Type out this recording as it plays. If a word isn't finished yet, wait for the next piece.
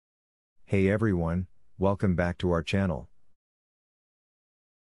Hey everyone, welcome back to our channel.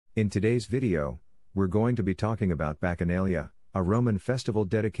 In today's video, we're going to be talking about Bacchanalia, a Roman festival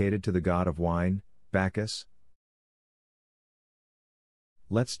dedicated to the god of wine, Bacchus.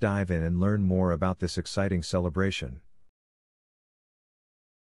 Let's dive in and learn more about this exciting celebration.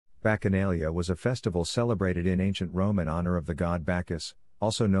 Bacchanalia was a festival celebrated in ancient Rome in honor of the god Bacchus,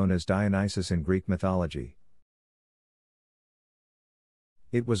 also known as Dionysus in Greek mythology.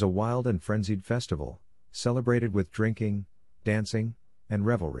 It was a wild and frenzied festival, celebrated with drinking, dancing, and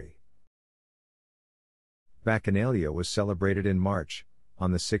revelry. Bacchanalia was celebrated in March,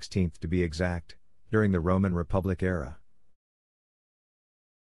 on the 16th to be exact, during the Roman Republic era.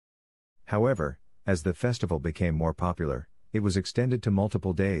 However, as the festival became more popular, it was extended to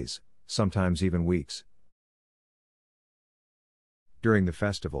multiple days, sometimes even weeks. During the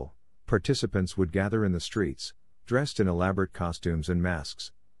festival, participants would gather in the streets, dressed in elaborate costumes and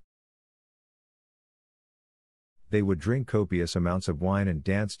masks. They would drink copious amounts of wine and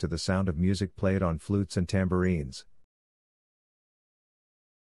dance to the sound of music played on flutes and tambourines.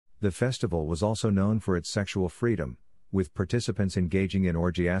 The festival was also known for its sexual freedom, with participants engaging in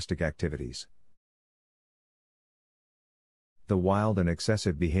orgiastic activities. The wild and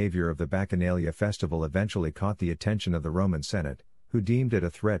excessive behavior of the Bacchanalia festival eventually caught the attention of the Roman Senate, who deemed it a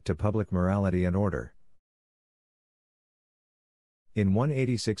threat to public morality and order. In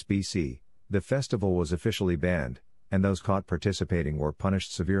 186 BC, the festival was officially banned, and those caught participating were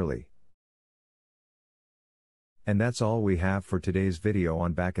punished severely. And that's all we have for today's video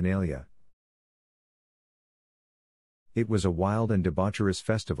on Bacchanalia. It was a wild and debaucherous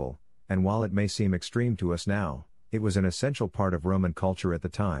festival, and while it may seem extreme to us now, it was an essential part of Roman culture at the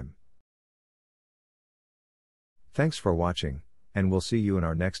time. Thanks for watching, and we'll see you in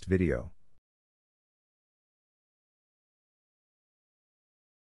our next video.